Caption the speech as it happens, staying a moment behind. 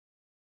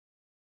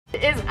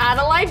Is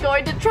Adeline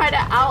going to try to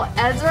out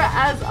Ezra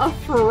as a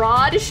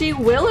fraud? She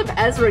will if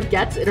Ezra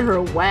gets in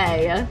her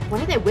way. What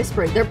are they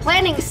whispering? They're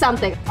planning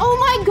something. Oh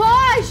my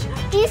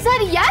gosh! She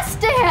said yes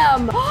to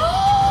him!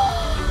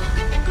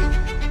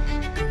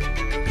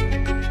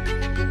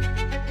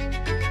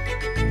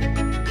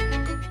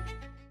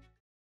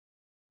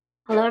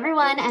 Hello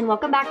everyone, and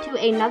welcome back to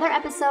another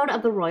episode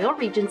of the Royal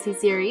Regency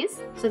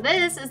Series. So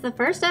this is the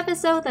first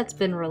episode that's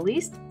been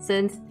released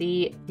since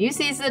the new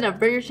season of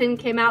Bridgerton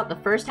came out, the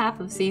first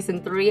half of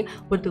season 3.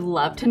 Would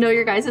love to know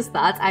your guys'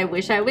 thoughts. I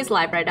wish I was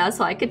live right now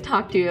so I could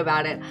talk to you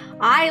about it.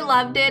 I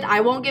loved it.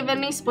 I won't give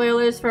any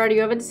spoilers for anyone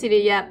who haven't seen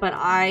it yet, but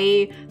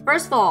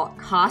first of all,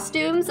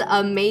 costumes,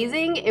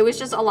 amazing. It was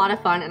just a lot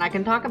of fun, and I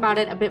can talk about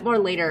it a bit more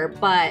later,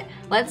 but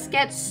let's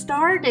get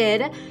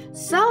started.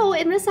 So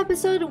in this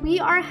episode, we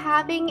are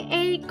having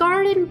a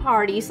garden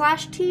party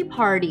 / tea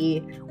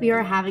party. We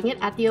are having it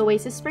at the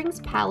Oasis Springs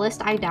Palace.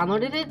 I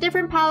downloaded a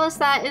different palace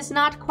that is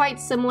not quite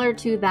similar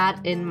to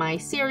that in my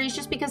series,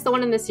 just because the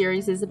one in the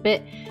series is a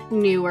bit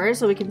newer,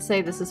 so we can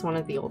say this is one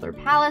of the older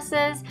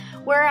palaces.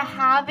 We're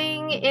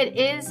having, it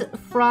is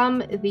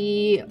from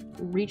the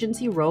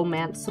Regency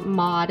Romance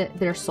mod,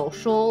 their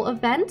social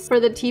events.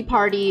 For the tea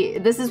party,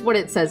 this is what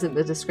it says in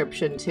the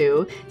description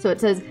too. So it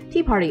says,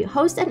 tea party,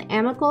 host an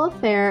amicable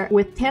affair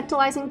with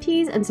tantalizing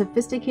teas and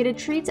sophisticated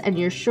treats, and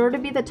you're sure to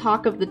be the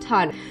talk of the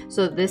ton.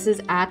 So this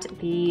is at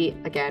the,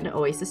 again,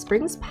 Oasis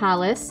Springs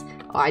Palace.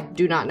 Oh, I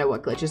do not know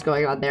what glitch is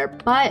going on there,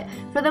 but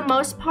for the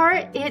most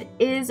part, it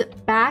is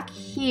back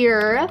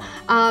here.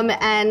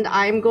 And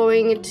I'm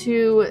going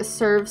to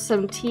serve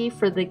some tea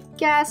for the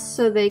guests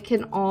so they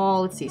can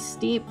all, let's see,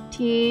 steep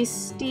tea,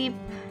 steep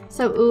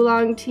some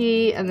oolong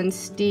tea, and then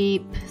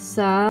steep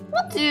some,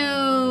 we'll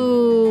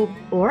do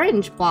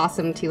orange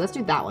blossom tea. Let's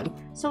do that one.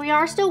 So we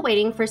are still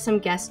waiting for some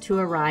guests to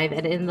arrive,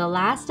 and in the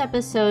last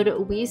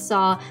episode, we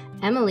saw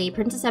Emily,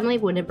 Princess Emily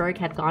of Windenburg,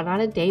 had gone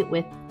on a date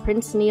with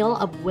Prince Neil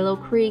of Willow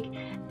Creek,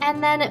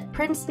 and then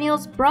Prince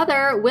Neil's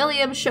brother,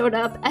 William, showed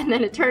up, and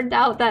then it turned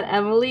out that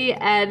Emily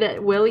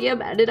and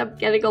William ended up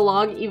getting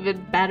along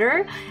even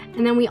better.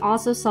 And then we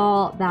also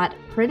saw that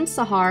Prince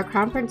Sahar,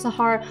 Crown Prince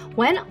Sahar,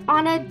 went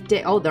on a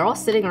date. Oh, they're all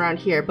sitting around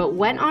here, but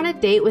went on a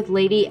date with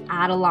Lady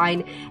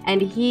Adeline,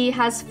 and he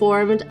has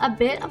formed a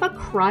bit of a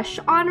crush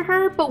on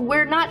her, but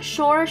we're not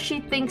sure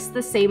she thinks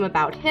the same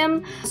about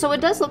him. So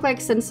it does look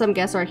like, since some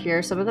guests are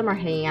here, some of them are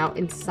hanging out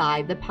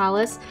inside the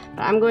palace,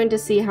 but I'm going to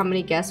see how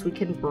many guests we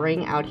can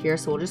bring out here,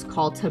 so we'll just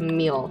call to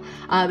meal.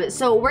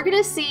 So we're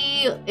gonna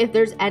see if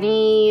there's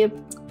any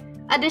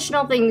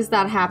additional things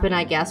that happen,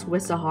 I guess,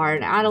 with Sahar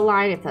and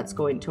Adeline, if that's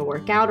going to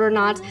work out or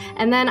not.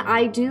 And then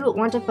I do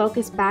want to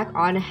focus back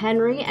on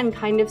Henry and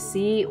kind of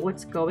see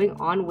what's going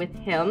on with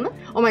him.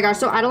 Oh my gosh,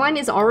 so Adeline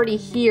is already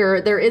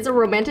here. There is a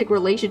romantic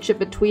relationship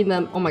between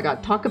them. Oh my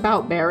god, talk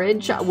about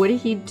marriage. Would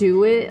he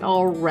do it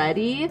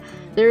already?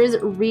 There is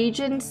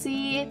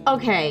Regency.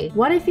 Okay,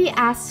 what if he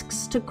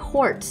asks to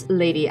court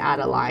Lady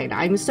Adeline?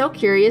 I'm so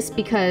curious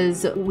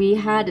because we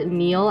had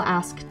Neil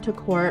ask to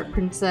court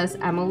Princess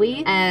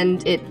Emily,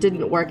 and it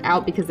didn't work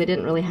out because they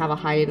didn't really have a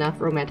high enough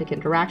romantic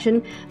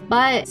interaction.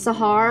 But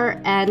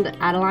Sahar and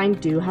Adeline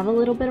do have a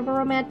little bit of a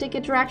romantic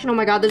interaction. Oh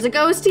my god, there's a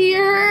ghost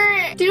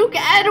here! Duke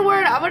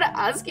Edward, I'm gonna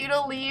ask you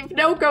to leave.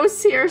 No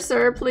ghosts here,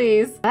 sir,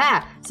 please.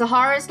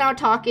 Sahar is now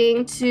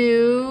talking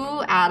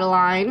to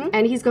Adeline,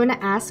 and he's going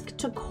to ask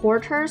to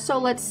court her, so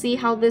let's see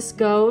how this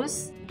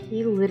goes.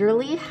 He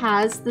literally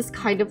has this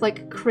kind of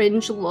like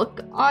cringe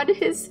look on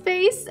his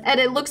face, and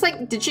it looks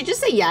like, did she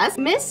just say yes?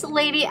 Miss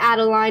Lady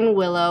Adeline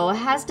Willow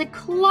has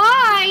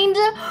declined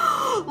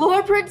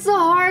Lord Prince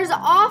Sahar's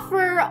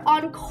offer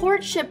on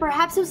courtship.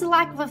 Perhaps it was a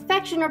lack of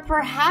affection, or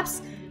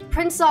perhaps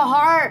Prince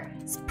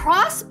Sahar's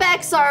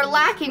prospects are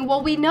lacking.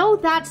 Well, we know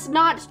that's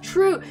not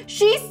true.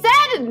 She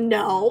said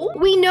no.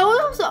 We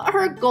know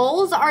her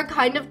goals are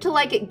kind of to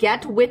like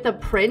get with a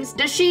prince.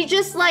 Does she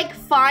just like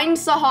find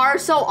Sahar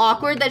so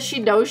awkward that she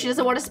knows she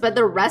doesn't want to spend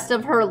the rest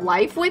of her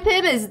life with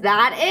him? Is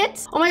that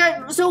it? Oh my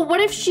god, so what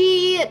if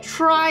she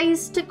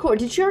tries to court?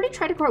 Did she already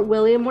try to court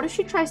William? What if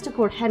she tries to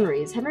court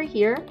Henry? Is Henry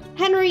here?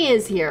 Henry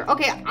is here.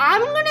 Okay,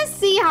 I'm gonna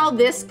see how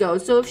this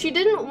goes. So if she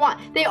didn't want,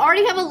 they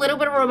already have a little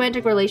bit of a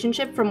romantic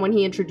relationship from when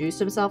he introduced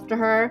himself to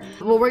her.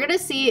 Well, we're gonna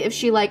see if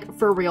she like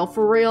for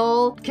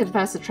real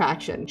confess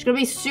attraction. She's gonna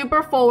be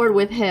super forward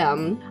with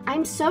him.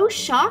 I'm so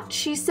shocked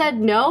she said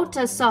no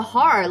to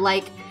Sahar.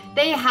 Like,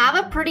 they have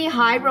a pretty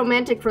high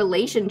romantic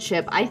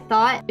relationship. I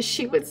thought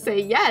she would say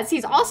yes.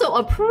 He's also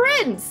a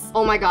prince.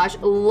 Oh my gosh,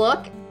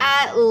 look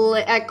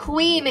at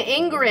Queen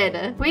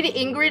Ingrid. Queen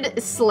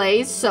Ingrid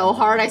slays so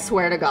hard, I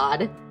swear to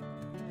God.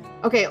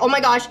 Okay, oh my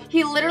gosh,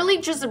 he literally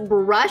just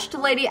brushed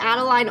Lady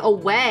Adeline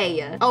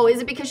away. Oh, is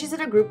it because she's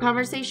in a group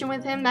conversation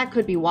with him? That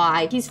could be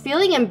why. He's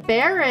feeling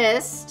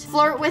embarrassed.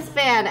 Flirt with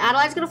Fan.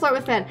 Adeline's gonna flirt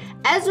with Fan.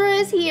 Ezra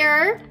is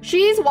here.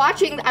 She's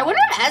watching. I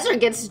wonder if Ezra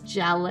gets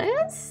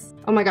jealous.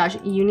 Oh my gosh,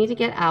 you need to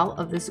get out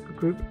of this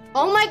group.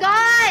 Oh my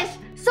gosh!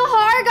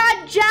 Sahar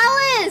got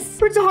jealous!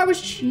 Prince Sahar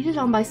was cheated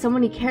on by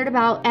someone he cared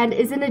about and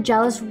is in a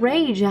jealous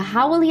rage.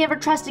 How will he ever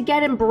trust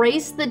again?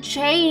 Embrace the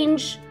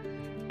change.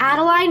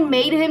 Adeline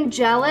made him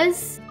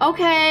jealous?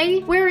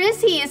 Okay, where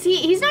is he?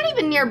 He's not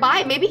even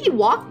nearby. Maybe he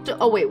walked,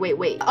 oh,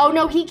 wait. Oh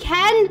no, he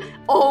can.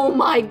 Oh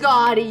my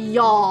God,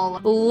 y'all.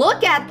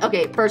 Look at,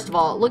 okay, first of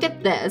all, look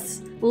at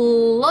this.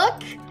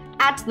 Look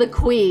at the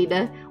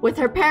queen with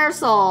her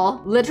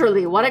parasol.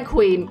 Literally, what a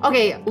queen.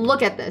 Okay,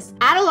 look at this.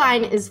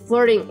 Adeline is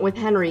flirting with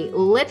Henry,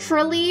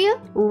 literally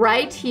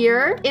right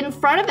here in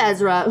front of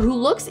Ezra, who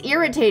looks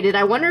irritated.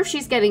 I wonder if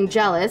she's getting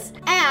jealous.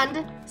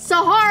 And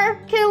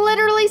Sahar can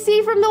literally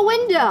see from the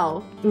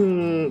window.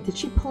 Did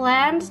she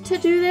plan to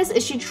do this?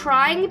 Is she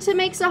trying to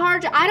make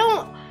Sahar? I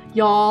don't...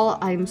 Y'all,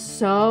 I'm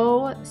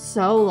so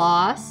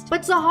lost.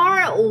 But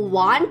Sahar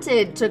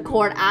wanted to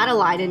court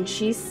Adeline and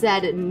she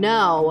said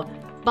no.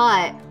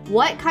 But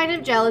what kind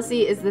of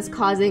jealousy is this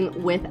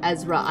causing with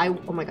Ezra?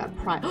 Oh my God,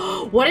 pry.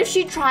 What if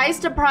she tries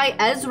to pry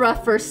Ezra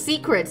for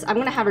secrets? I'm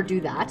gonna have her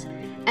do that.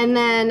 And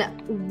then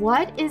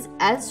what is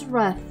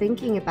Ezra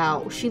thinking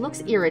about? She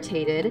looks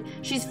irritated.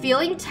 She's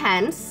feeling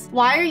tense.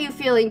 Why are you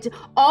feeling,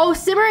 oh,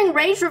 simmering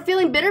rage for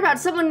feeling bitter about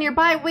someone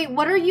nearby. Wait,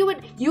 what are you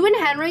and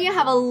Henry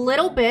have a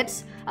little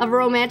bit of a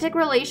romantic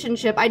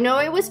relationship. I know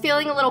it was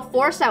feeling a little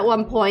forced at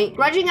one point,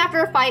 grudging after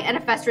a fight and a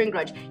festering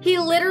grudge. He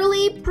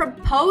literally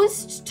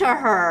proposed to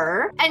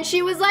her and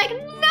she was like,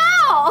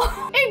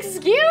 no,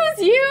 excuse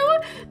you.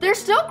 They're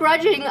still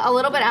grudging a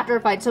little bit after a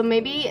fight, so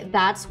maybe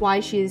that's why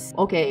she's,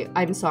 okay,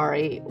 I'm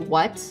sorry,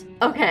 what?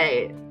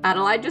 Okay,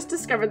 Adeline just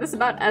discovered this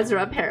about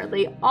Ezra,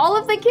 apparently. All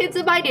of the kids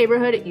in my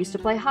neighborhood used to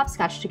play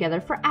hopscotch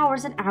together for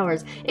hours and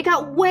hours. It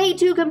got way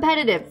too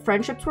competitive.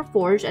 Friendships were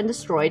forged and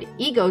destroyed,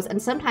 egos and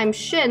sometimes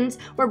shins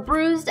were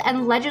bruised,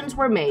 and legends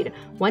were made.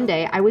 One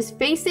day, I was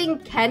facing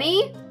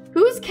Kenny.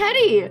 Who's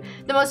Kenny?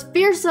 The most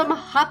fearsome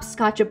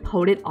hopscotch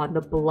opponent on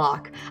the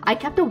block. I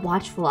kept a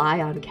watchful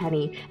eye on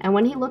Kenny, and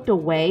when he looked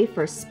away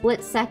for a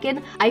split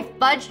second, I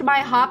fudged my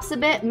hops a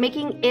bit,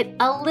 making it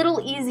a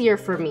little easier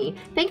for me.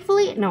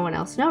 Thankfully, no one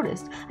else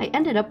noticed. I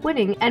ended up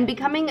winning and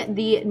becoming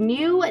the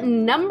new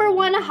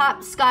 #1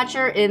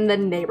 hopscotcher in the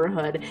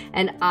neighborhood,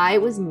 and I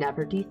was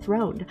never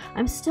dethroned.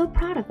 I'm still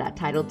proud of that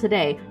title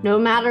today, no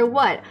matter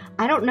what.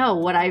 I don't know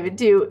what I would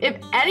do if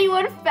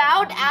anyone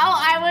found out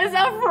I was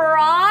a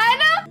fraud.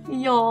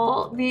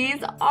 Y'all,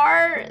 these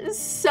are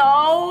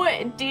so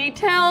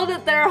detailed.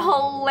 They're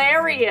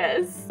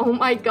hilarious. Oh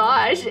my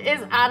gosh,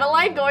 is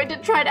Adeline going to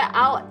try to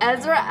out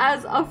Ezra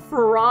as a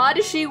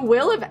fraud? She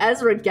will if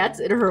Ezra gets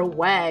in her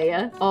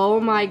way. Oh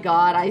my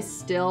God, I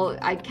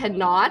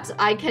cannot.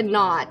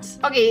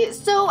 Okay,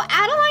 so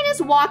Adeline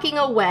is walking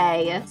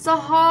away.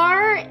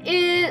 Sahar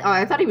is, oh,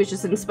 I thought he was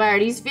just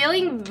inspired. He's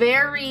feeling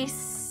very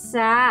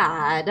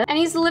sad. And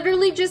he's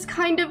literally just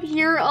kind of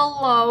here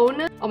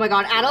alone. Oh my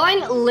God,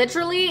 Adeline,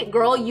 literally,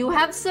 girl, you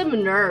have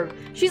some nerve.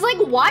 She's like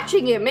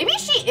watching him. Maybe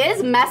she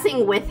is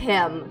messing with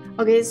him.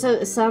 Okay,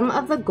 so some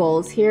of the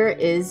goals here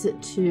is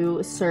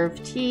to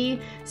serve tea.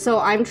 So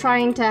I'm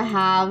trying to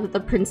have the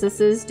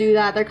princesses do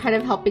that. They're kind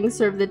of helping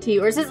serve the tea.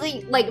 Or it says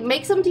like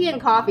make some tea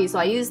and coffee. So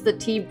I use the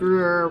tea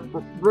brewer,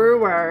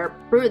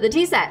 the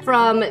tea set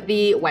from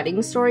the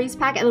Wedding Stories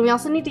pack. And then we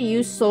also need to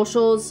use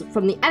socials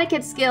from the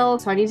etiquette skill.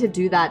 So I need to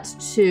do that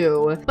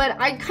too. But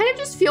I kind of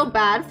just feel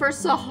bad for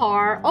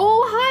Sahar.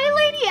 Oh, hi,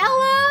 Lady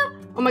Ella.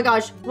 Oh my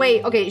gosh,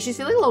 wait, okay, she's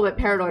feeling a little bit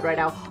paranoid right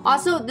now.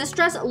 Also, this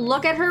dress,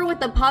 look at her with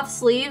the puff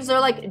sleeves. They're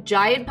like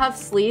giant puff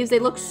sleeves. They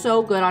look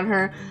so good on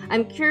her.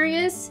 I'm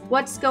curious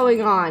what's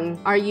going on.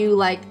 Are you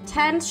like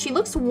tense? She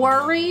looks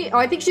worried. Oh,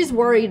 I think she's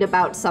worried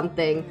about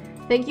something.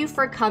 Thank you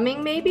for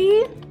coming,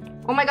 maybe?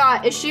 Oh my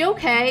God, is she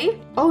okay?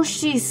 Oh,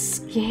 she's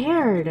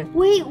scared.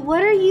 Wait,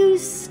 what are you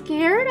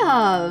scared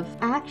of?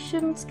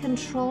 Actions,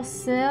 control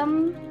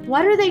sim?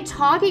 What are they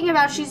talking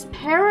about? She's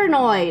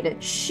paranoid.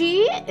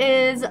 She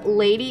is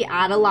Lady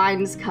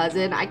Adeline's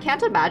cousin. I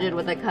can't imagine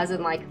with a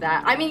cousin like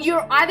that. I mean, you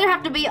either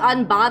have to be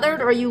unbothered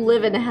or you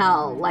live in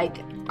hell.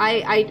 Like,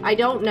 I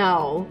don't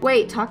know.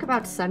 Wait, talk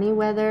about sunny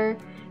weather.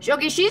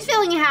 Okay, she's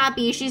feeling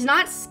happy. She's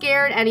not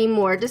scared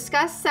anymore.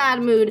 Discuss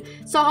sad mood.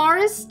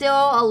 Sahar is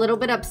still a little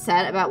bit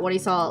upset about what he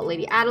saw at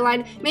Lady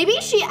Adeline. Maybe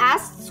she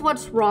asks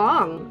what's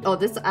wrong. Oh,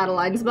 this is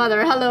Adeline's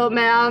mother. Hello,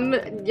 ma'am.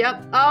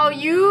 Yep. Oh,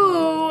 you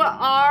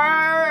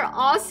are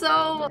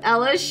also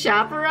Ella's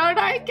chaperone,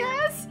 I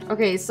guess?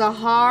 Okay,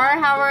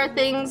 Sahar, how are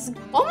things?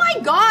 Oh my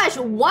gosh,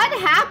 what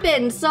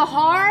happened?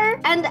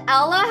 Sahar and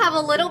Ella have a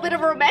little bit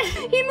of romance.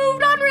 He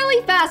moved on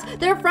really fast.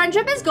 Their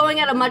friendship is going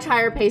at a much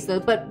higher pace though,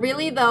 but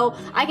really though,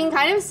 I can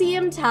kind of see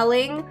him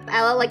telling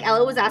Ella, like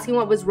Ella was asking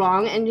what was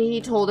wrong and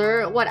he told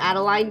her what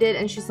Adeline did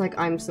and she's like,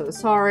 I'm so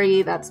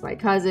sorry, that's my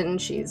cousin.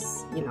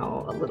 She's, you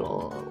know, a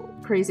little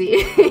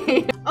crazy.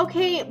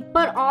 Okay,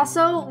 but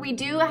also we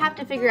do have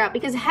to figure out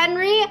because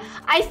Henry,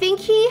 I think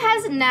he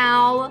has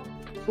now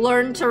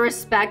learned to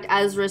respect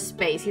Ezra's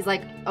space. He's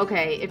like,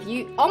 okay, if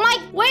you, oh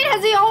my, wait,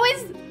 has he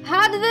always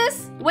had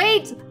this?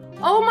 Wait,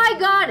 oh my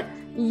God.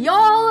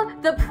 Y'all,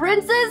 the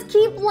princes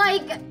keep,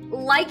 like,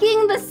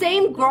 liking the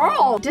same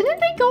girl. Didn't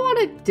they go on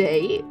a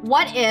date?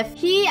 What if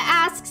he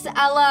asks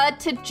Ella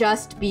to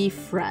just be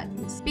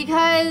friends?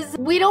 Because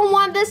we don't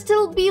want this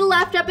to be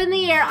left up in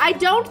the air. I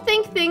don't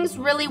think things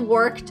really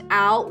worked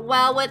out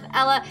well with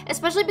Ella,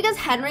 especially because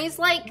Henry's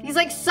like, he's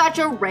like such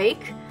a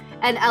rake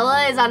and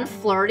Ella is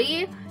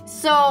unflirty.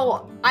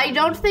 So I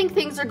don't think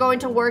things are going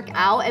to work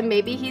out, and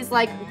maybe he's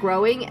like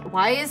growing.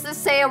 Why is this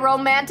say a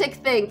romantic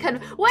thing?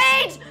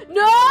 Wait,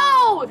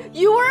 no!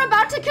 You were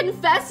about to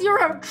confess your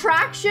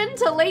attraction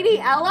to Lady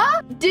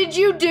Ella? Did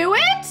you do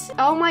it?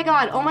 Oh my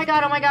god, oh my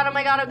god, oh my god, oh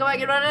my god, oh my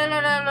god,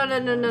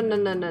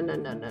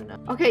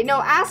 no. Okay, no,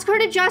 ask her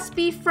to just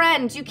be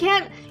friends. You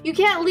can't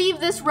leave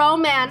this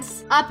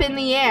romance up in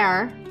the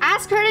air.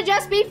 Ask her to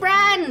just be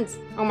friends.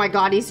 Oh my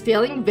god, he's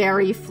feeling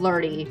very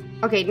flirty.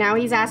 Okay, now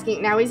he's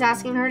asking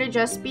her to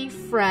just be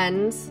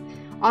friends.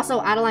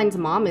 Also, Adeline's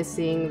mom is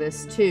seeing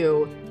this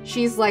too.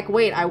 She's like,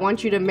 wait, I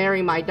want you to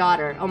marry my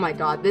daughter. Oh my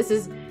god, this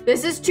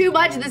is too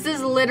much. This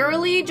is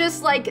literally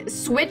just like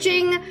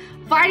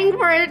fighting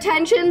for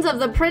attentions of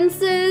the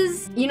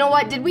princes. You know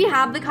what? Did we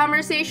have the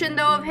conversation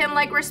though of him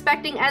like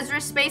respecting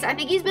Ezra's space? I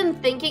think he's been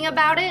thinking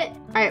about it.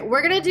 All right,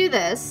 we're gonna do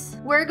this.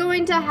 We're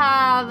going to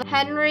have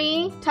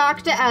Henry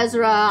talk to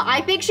Ezra.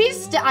 I think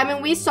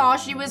we saw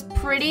she was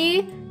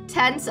pretty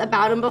tense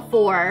about him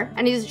before,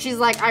 and she's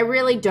like, I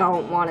really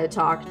don't want to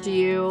talk to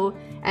you.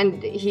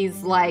 And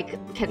he's like,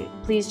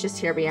 please just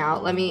hear me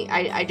out.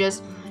 I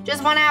just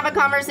want to have a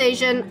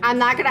conversation. I'm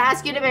not gonna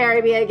ask you to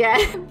marry me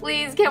again.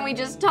 Please, can we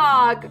just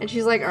talk? And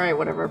she's like, all right,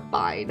 whatever,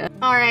 fine.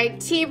 All right,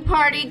 tea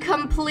party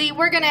complete.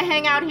 We're gonna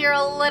hang out here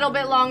a little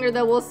bit longer,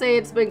 though. We'll say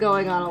it's been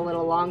going on a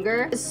little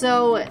longer.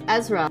 So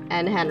Ezra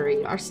and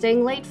Henry are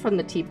staying late from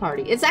the tea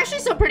party. It's actually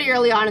still pretty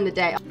early on in the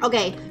day.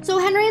 Okay, so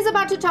Henry is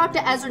about to talk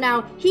to Ezra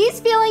now. He's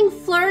feeling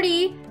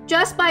flirty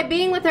just by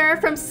being with her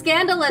from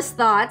Scandalous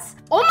Thoughts.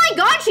 Oh my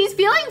god, she's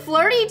feeling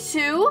flirty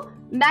too?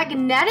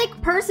 Magnetic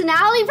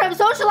personality from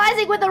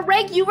socializing with a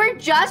rake. You were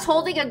just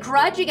holding a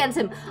grudge against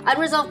him.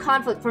 Unresolved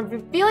conflict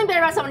from feeling better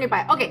about someone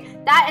nearby. Okay,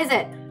 that is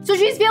it. So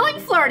she's feeling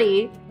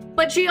flirty,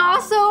 but she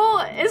also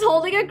is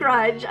holding a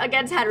grudge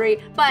against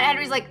Henry. But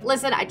Henry's like,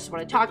 listen, I just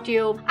want to talk to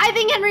you. I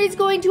think Henry's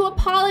going to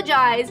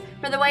apologize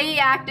for the way he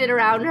acted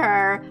around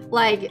her.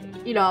 Like,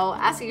 you know,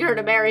 asking her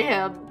to marry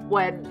him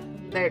when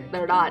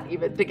they're not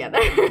even together.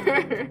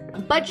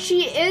 But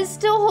she is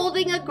still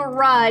holding a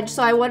grudge,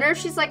 so I wonder if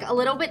she's like a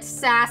little bit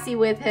sassy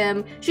with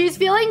him. She's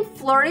feeling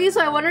flirty, so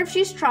I wonder if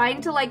she's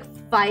trying to like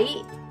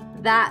fight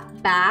that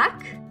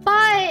back.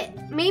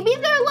 But maybe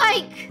they're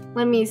like,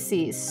 let me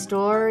see,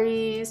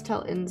 stories,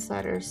 tell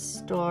insider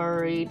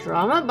story,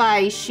 drama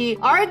by she,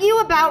 argue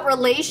about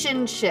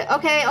relationship.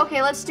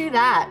 Okay, let's do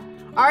that.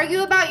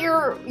 Argue about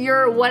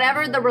your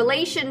whatever the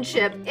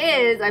relationship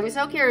is. I'm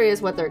so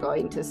curious what they're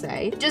going to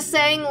say. Just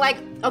saying like,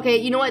 okay,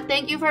 you know what?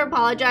 Thank you for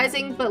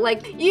apologizing, but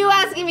like you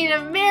asking me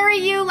to marry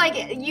you, like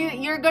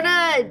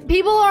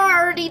people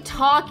are already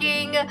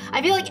talking.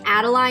 I feel like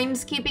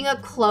Adeline's keeping a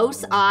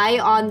close eye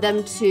on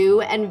them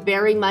too, and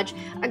very much,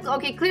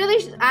 okay,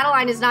 clearly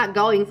Adeline is not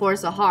going for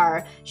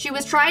Sahar. She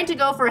was trying to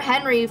go for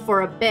Henry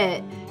for a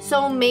bit.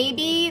 So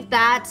maybe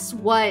that's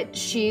what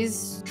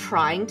she's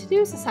trying to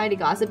do, society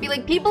gossip. Be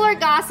like, people are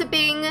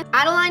gossiping,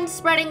 Adeline's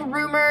spreading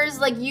rumors,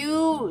 like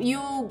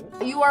you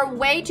are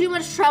way too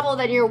much trouble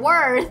than you're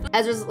worth.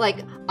 Ezra's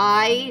like,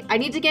 I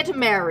need to get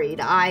married.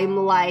 I'm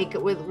like,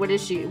 what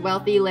is she?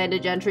 Wealthy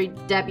landed gentry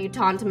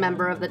debutante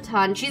member of the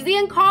ton. She's the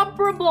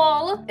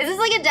incomparable. Is this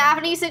like a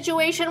Daphne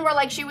situation where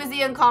like she was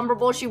the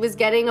incomparable? She was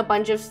getting a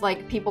bunch of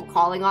like people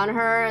calling on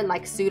her and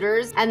like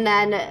suitors. And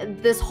then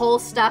this whole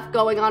stuff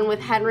going on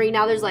with Henry.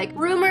 Now there's like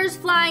rumors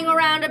flying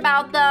around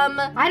about them.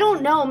 I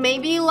don't know,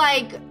 maybe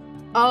like,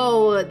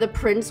 oh, the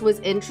prince was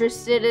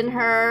interested in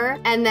her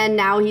and then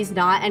now he's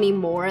not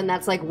anymore, and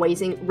that's like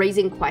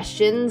raising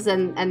questions,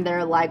 and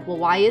they're like, well,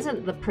 why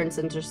isn't the prince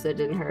interested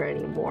in her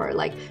anymore?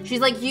 Like, she's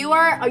like,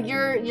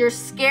 you're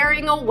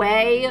scaring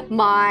away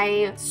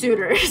my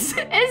suitors,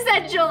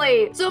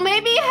 essentially. So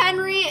maybe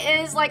Henry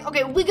is like,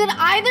 okay, we could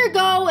either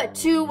go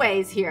two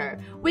ways here.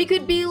 We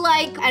could be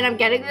like, and I'm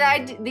getting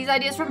these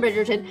ideas from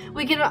Bridgerton,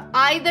 we could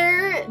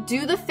either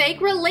do the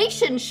fake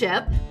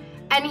relationship.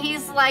 And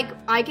he's like,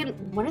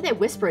 what are they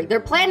whispering? They're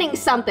planning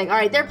something. All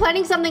right, they're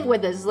planning something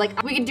with us.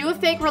 Like, we could do a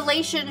fake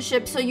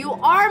relationship so you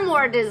are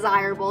more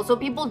desirable, so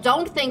people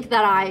don't think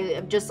that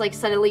I just like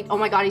suddenly, oh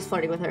my god, he's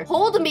flirting with her.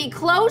 Hold me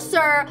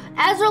closer.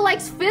 Ezra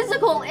likes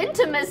physical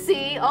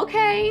intimacy.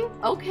 Okay.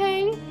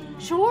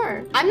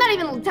 Sure. I'm not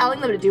even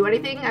telling them to do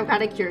anything. I'm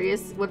kind of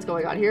curious what's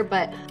going on here,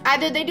 but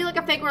either they do like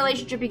a fake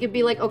relationship, you could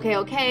be like,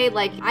 okay,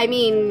 like, I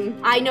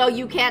mean, I know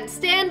you can't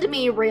stand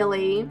me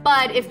really,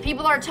 but if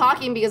people are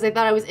talking because they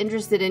thought I was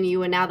interested in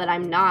you and now that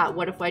I'm not,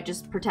 what if I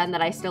just pretend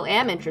that I still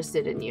am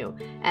interested in you?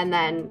 And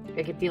then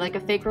it could be like a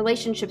fake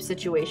relationship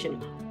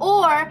situation.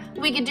 Or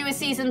we could do a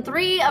season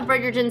 3 of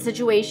Bridgerton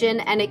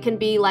situation, and it can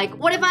be like,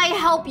 what if I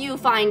help you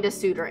find a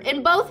suitor?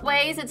 In both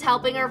ways, it's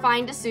helping her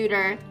find a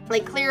suitor.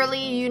 Like, clearly,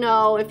 you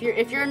know, if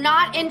if you're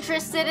not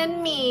interested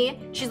in me,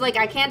 she's like,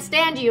 I can't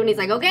stand you. And he's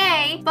like,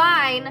 okay,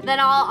 fine. Then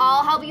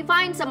I'll help you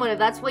find someone if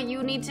that's what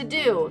you need to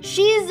do.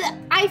 She's,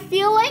 I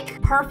feel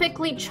like,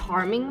 perfectly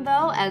charming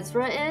though,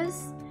 Ezra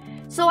is.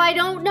 So I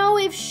don't know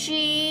if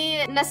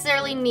she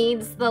necessarily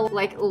needs the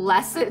like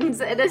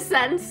lessons in a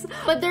sense,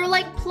 but they're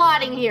like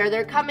plotting here.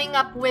 They're coming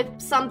up with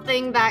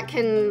something that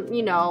can,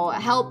 you know,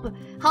 help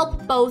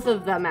both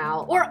of them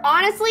out. Or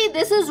honestly,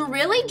 this is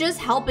really just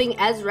helping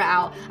Ezra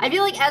out. I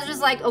feel like Ezra's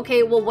like,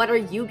 okay, well, what are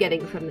you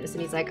getting from this?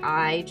 And he's like,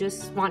 I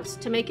just want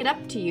to make it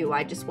up to you.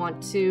 I just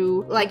want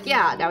to, like,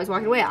 yeah, now he's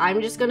walking away.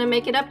 I'm just gonna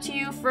make it up to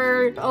you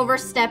for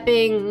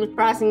overstepping,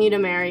 for asking you to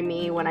marry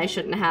me when I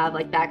shouldn't have,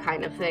 like that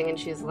kind of thing. And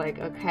she's like,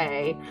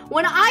 okay.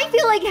 When I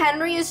feel like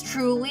Henry is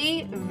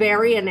truly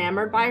very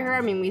enamored by her,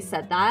 I mean, we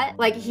said that.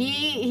 Like,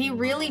 he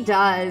really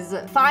does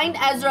find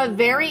Ezra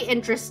very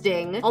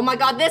interesting. Oh my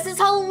God, this is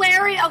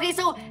hilarious. Okay,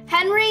 so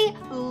Henry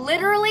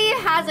literally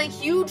has a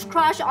huge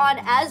crush on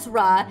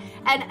Ezra,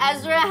 and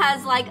Ezra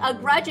has like a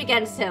grudge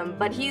against him,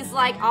 but he's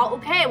like, oh,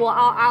 okay, well,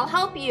 I'll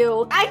help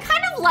you. I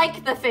kind of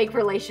like the fake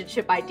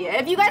relationship idea.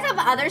 If you guys have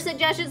other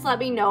suggestions, let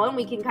me know and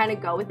we can kind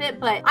of go with it,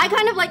 but I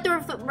kind of like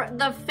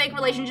the fake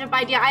relationship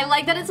idea. I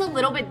like that it's a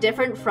little bit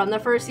different from the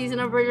first season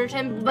of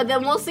Bridgerton, but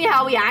then we'll see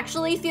how he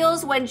actually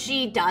feels when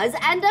she does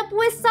end up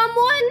with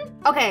someone.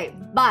 Okay,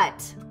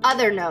 but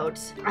other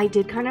note, I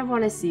did kind of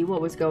want to see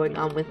what was going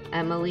on with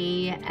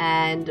Emily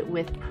and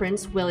with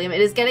Prince William. It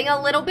is getting a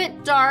little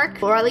bit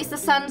dark, or at least the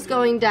sun's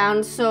going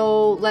down,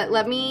 so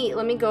let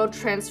me go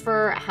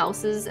transfer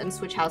houses and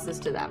switch houses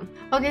to them.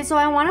 Okay, so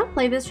I want to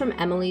play this from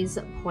Emily's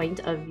point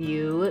of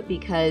view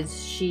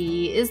because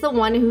she is the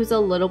one who's a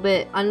little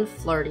bit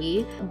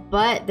unflirty,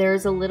 but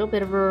there's a little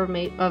bit of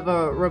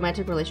a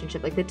romantic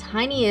relationship, like the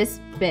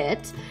tiniest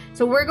bit.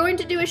 So we're going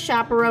to do a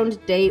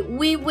chaperoned date.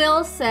 We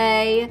will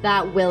say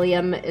that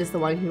William is the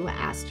one who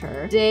asked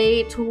her.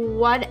 Date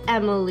what,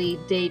 Emily?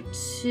 Date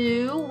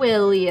 2,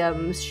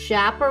 William.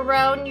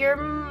 Chaperone your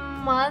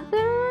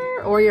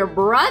mother or your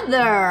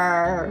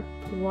brother?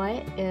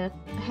 What if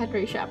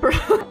Henry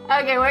chaperone?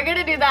 Okay, we're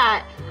gonna do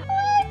that.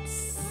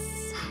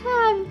 Let's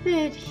have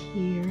it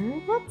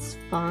here. That's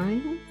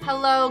fine.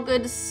 Hello,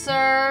 good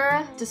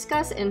sir.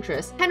 Discuss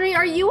interest. Henry,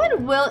 are you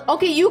and Will?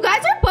 Okay, you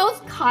guys are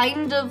both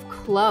kind of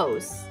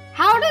close.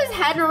 How does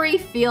Henry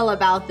feel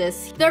about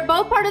this? They're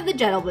both part of the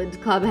Gentleman's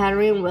Club,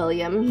 Henry and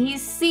William.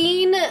 He's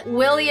seen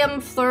William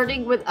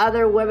flirting with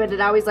other women, and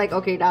now he's like,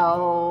 okay,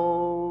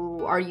 now,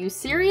 are you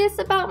serious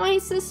about my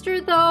sister,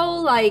 though?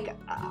 Like,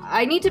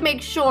 I need to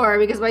make sure,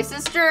 because my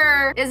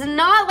sister is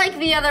not like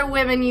the other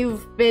women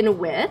you've been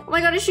with. Oh my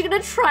God, is she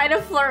gonna try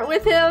to flirt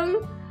with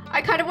him?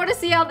 I kind of want to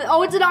see how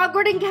oh, it's an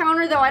awkward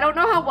encounter though. I don't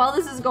know how well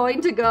this is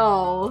going to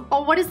go.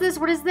 Oh, what is this?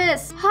 What is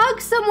this? Hug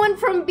someone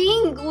from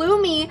being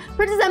gloomy.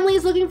 Princess Emily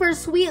is looking for a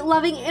sweet,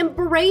 loving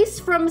embrace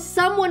from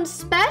someone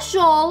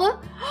special.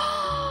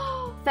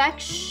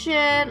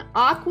 Affection,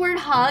 awkward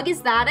hug, is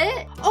that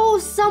it? Oh,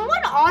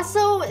 someone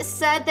also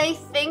said they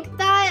think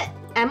that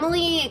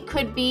Emily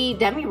could be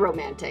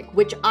demi-romantic,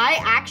 which I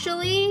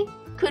actually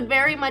could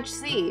very much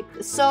see.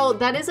 So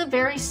that is a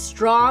very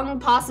strong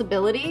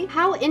possibility.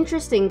 How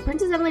interesting.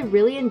 Princess Emily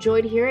really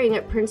enjoyed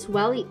hearing Prince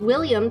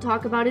William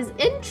talk about his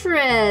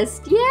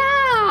interest. Yeah.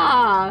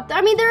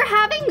 I mean, they're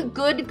having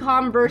good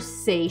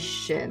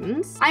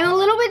conversations. I'm a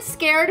little bit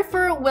scared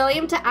for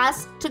William to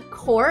ask to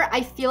court.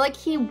 I feel like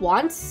he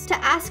wants to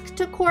ask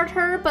to court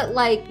her, but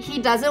like he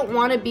doesn't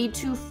want to be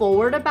too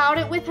forward about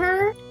it with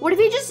her. What if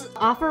he just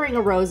offering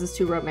a rose is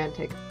too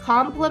romantic?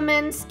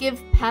 Compliments, give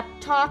pep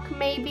talk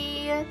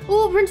maybe?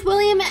 Ooh, Prince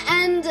William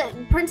and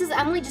Princess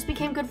Emily just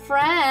became good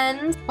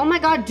friends. Oh my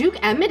God, Duke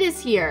Emmett is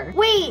here.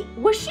 Wait,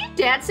 was she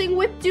dancing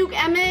with Duke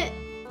Emmett?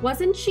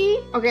 Wasn't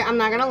she? Okay, I'm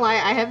not gonna lie,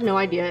 I have no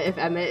idea if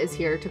Emmett is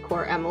here to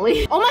court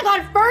Emily. Oh my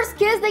God, first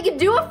kiss? They can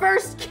do a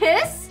first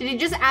kiss? Did he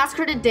just ask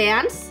her to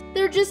dance?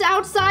 They're just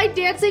outside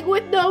dancing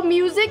with no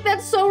music?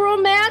 That's so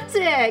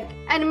romantic.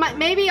 And it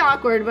maybe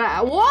awkward,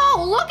 but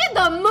whoa, look at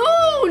the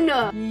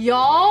moon!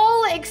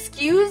 Y'all,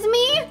 excuse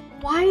me?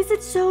 Why is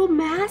it so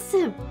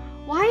massive?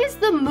 Why is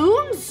the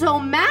moon so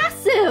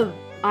massive?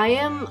 I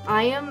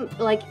am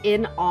like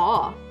in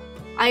awe.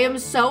 I am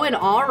so in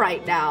awe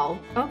right now.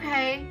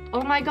 Okay,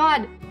 oh my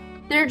God.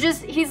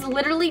 He's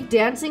literally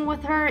dancing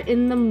with her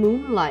in the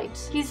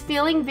moonlight. He's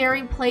feeling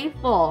very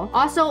playful.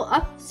 Also,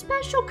 a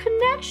special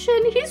connection.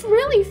 He's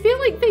really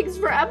feeling things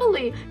for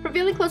Emily, for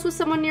feeling close with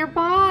someone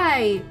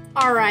nearby.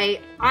 All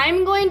right,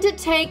 I'm going to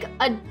take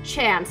a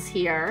chance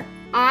here.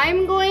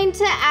 I'm going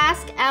to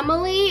ask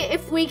Emily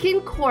if we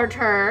can court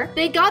her.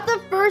 They got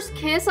the first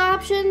kiss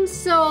option,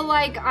 so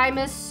like I'm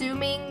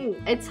assuming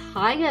it's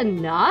high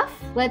enough.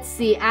 Let's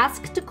see,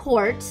 ask to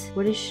court.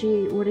 What is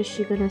she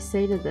gonna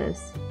say to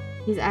this?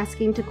 He's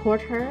asking to court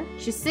her.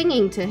 She's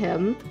singing to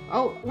him.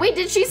 Oh, wait,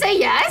 did she say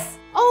yes?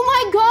 Oh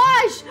my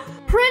gosh!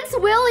 Prince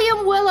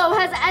William Willow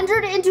has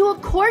entered into a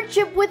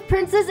courtship with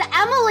Princess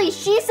Emily.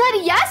 She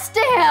said yes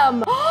to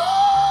him.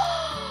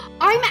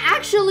 I I'm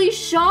actually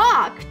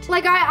shocked.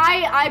 Like,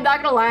 I'm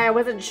not gonna lie, I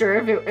wasn't sure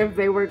if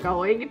they were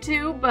going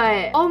to,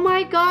 but oh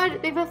my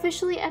God, they've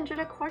officially entered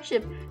a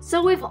courtship.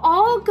 So if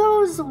all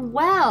goes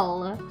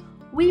well,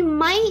 we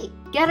might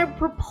get a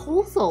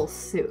proposal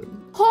soon.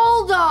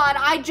 Hold on,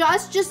 I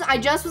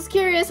just was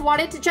curious,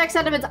 wanted to check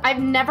sentiments.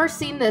 I've never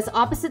seen this.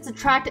 Opposites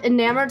attract,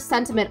 enamored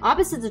sentiment.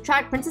 Opposites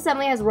attract. Princess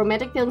Emily has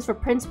romantic feelings for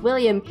Prince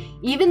William,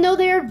 even though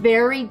they are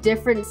very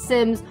different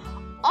Sims.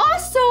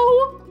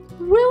 Also,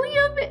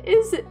 William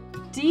is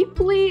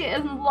deeply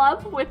in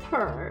love with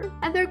her,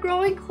 and they're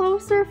growing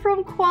closer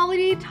from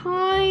quality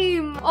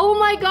time. Oh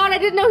my God, I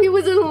didn't know he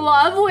was in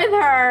love with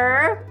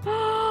her.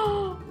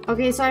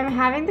 Okay, so I'm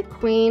having the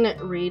queen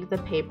read the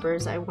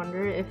papers. I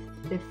wonder if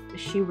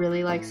she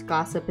really likes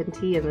gossip and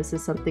tea and this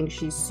is something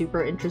she's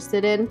super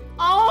interested in.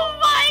 Oh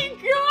my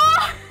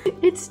God!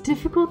 It's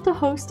difficult to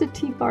host a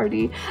tea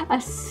party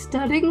as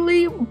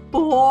stunningly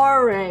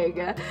boring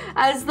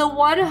as the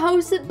one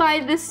hosted by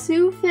the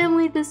Sue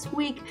family this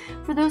week.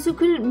 For those who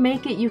couldn't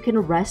make it, you can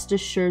rest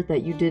assured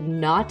that you did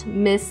not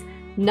miss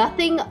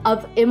nothing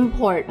of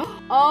import.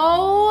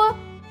 Oh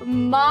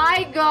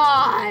my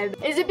God.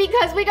 Is it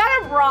because we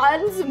got a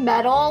bronze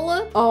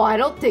medal? Oh, I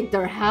don't think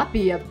they're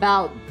happy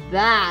about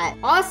that.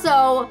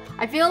 Also,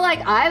 I feel like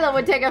Isla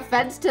would take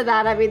offense to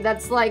that. I mean,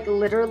 that's like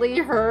literally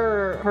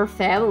her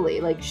family.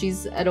 Like,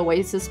 she's an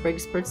Oasis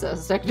Springs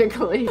princess,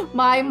 technically.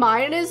 My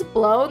mind is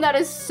blown. That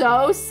is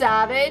so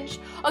savage.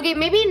 Okay,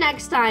 maybe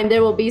next time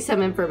there will be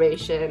some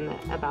information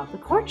about the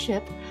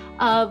courtship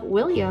of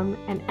William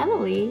and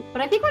Emily,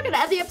 but I think we're gonna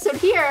end the episode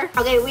here.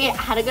 Okay, we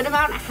had a good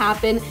amount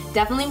happen.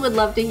 Definitely would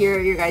love to hear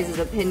your guys'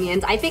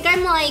 opinions. I think I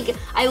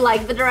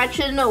like the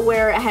direction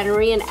where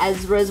Henry and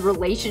Ezra's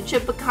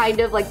relationship kind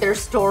of like their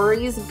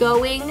stories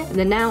going. And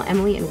then now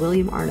Emily and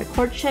William are in a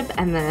courtship,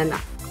 and then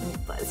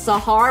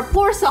Sahar,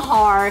 poor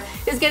Sahar,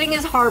 is getting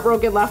his heart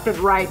broken left and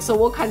right. So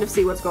we'll kind of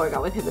see what's going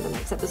on with him in the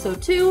next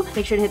episode too.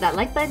 Make sure to hit that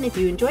like button if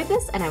you enjoyed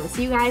this, and I will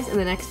see you guys in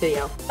the next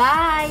video.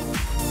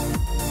 Bye!